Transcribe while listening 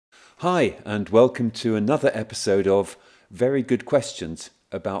Hi, and welcome to another episode of Very Good Questions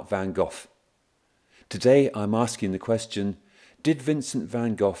about Van Gogh. Today I'm asking the question, did Vincent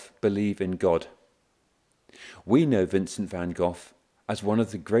van Gogh believe in God? We know Vincent van Gogh as one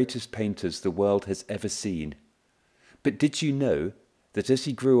of the greatest painters the world has ever seen. But did you know that as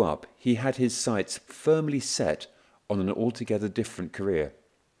he grew up, he had his sights firmly set on an altogether different career?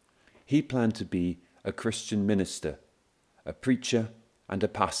 He planned to be a Christian minister, a preacher and a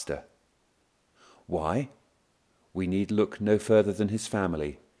pastor. Why? We need look no further than his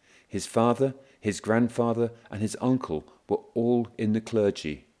family. His father, his grandfather and his uncle were all in the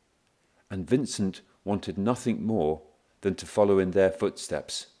clergy, and Vincent wanted nothing more than to follow in their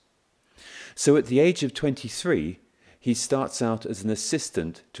footsteps. So at the age of 23, he starts out as an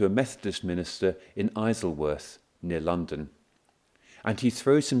assistant to a Methodist minister in Isleworth, near London. And he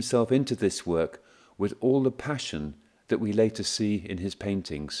throws himself into this work with all the passion that we later see in his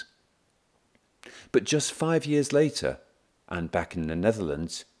paintings. But just 5 years later, and back in the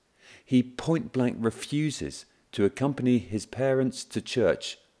Netherlands, he point-blank refuses to accompany his parents to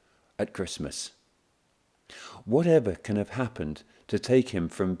church at Christmas. Whatever can have happened to take him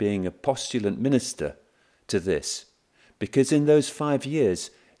from being a postulant minister to this? Because in those 5 years,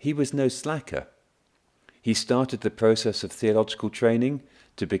 he was no slacker. He started the process of theological training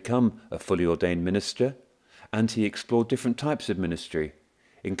to become a fully ordained minister, and he explored different types of ministry,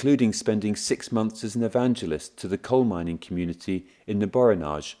 including spending 6 months as an evangelist to the coal mining community in the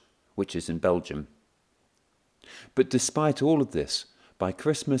Borinage, which is in Belgium. But despite all of this, by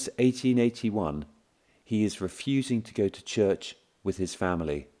Christmas 1881, he is refusing to go to church with his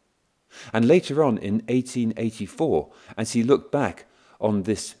family. And later on in 1884, as he looked back on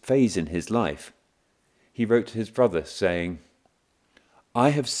this phase in his life, he wrote to his brother saying, "I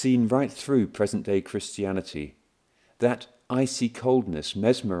have seen right through present-day Christianity. That icy coldness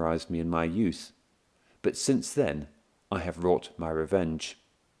mesmerized me in my youth, but since then I have wrought my revenge."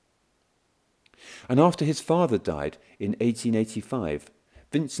 And after his father died in 1885,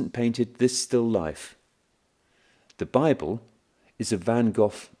 Vincent painted this still life. The Bible is a Van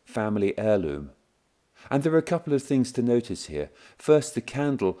Gogh family heirloom, and there are a couple of things to notice here. First, the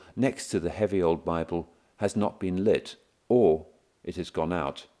candle next to the heavy old Bible has not been lit, or it has gone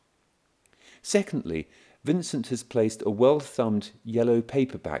out. Secondly, Vincent has placed a well-thumbed yellow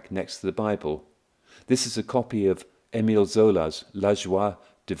paperback next to the Bible. This is a copy of Émile Zola's La joie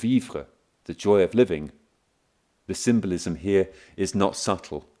de vivre, the joy of living. The symbolism here is not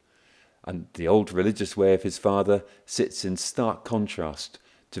subtle, and the old religious way of his father sits in stark contrast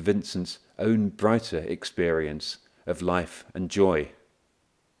to Vincent's own brighter experience of life and joy.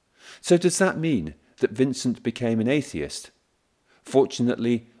 So does that mean that Vincent became an atheist?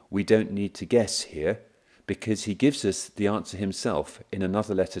 Fortunately, we don't need to guess here, because he gives us the answer himself in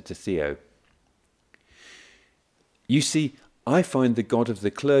another letter to Theo. You see, I find the God of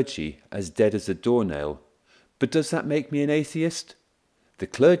the clergy as dead as a doornail, but does that make me an atheist? The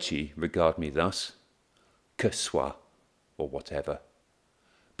clergy regard me thus, que soit, or whatever.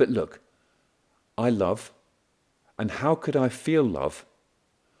 But look, I love, and how could I feel love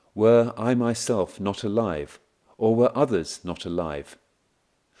were I myself not alive, or were others not alive?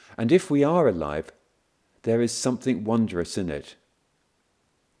 And if we are alive, there is something wondrous in it.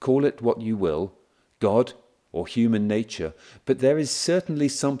 Call it what you will, God or human nature, but there is certainly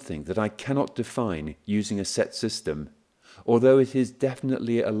something that I cannot define using a set system, although it is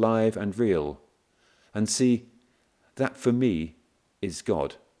definitely alive and real. And see, that for me is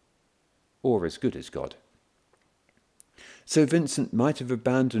God, or as good as God. So Vincent might have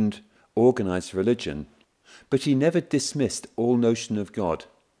abandoned organized religion, but he never dismissed all notion of God.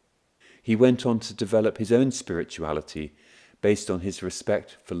 He went on to develop his own spirituality based on his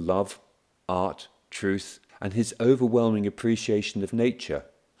respect for love, art, truth, and his overwhelming appreciation of nature.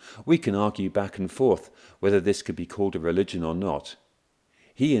 We can argue back and forth whether this could be called a religion or not.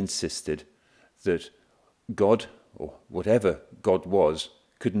 He insisted that God, or whatever God was,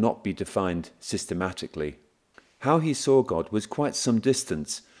 could not be defined systematically. How he saw God was quite some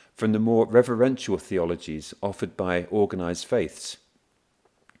distance from the more reverential theologies offered by organized faiths.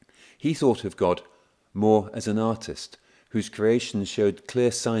 He thought of God more as an artist whose creation showed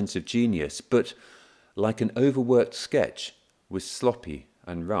clear signs of genius, but, like an overworked sketch, was sloppy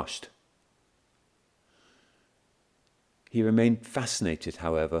and rushed. He remained fascinated,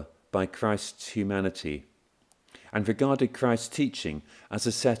 however, by Christ's humanity, and regarded Christ's teaching as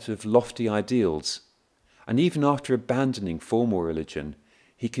a set of lofty ideals. And even after abandoning formal religion,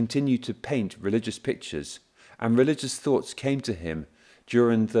 he continued to paint religious pictures, and religious thoughts came to him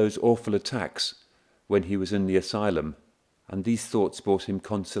during those awful attacks when he was in the asylum and these thoughts brought him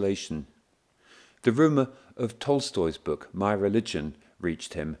consolation. The rumour of Tolstoy's book, My Religion,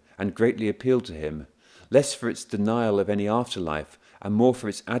 reached him and greatly appealed to him, less for its denial of any afterlife and more for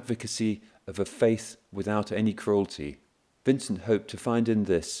its advocacy of a faith without any cruelty. Vincent hoped to find in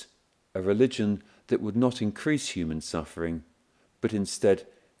this a religion that would not increase human suffering, but instead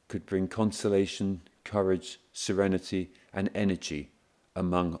could bring consolation, courage, serenity, and energy,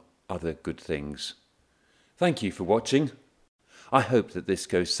 among other good things. Thank you for watching. I hope that this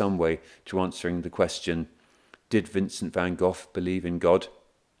goes some way to answering the question, did Vincent van Gogh believe in God?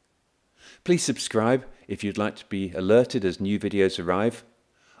 Please subscribe if you'd like to be alerted as new videos arrive.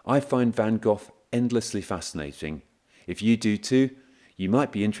 I find Van Gogh endlessly fascinating. If you do too, you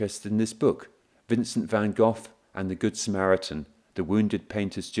might be interested in this book, Vincent van Gogh and the Good Samaritan, The Wounded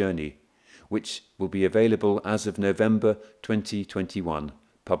Painter's Journey, which will be available as of November 2021,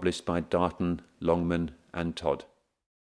 published by Darton, Longman and Todd.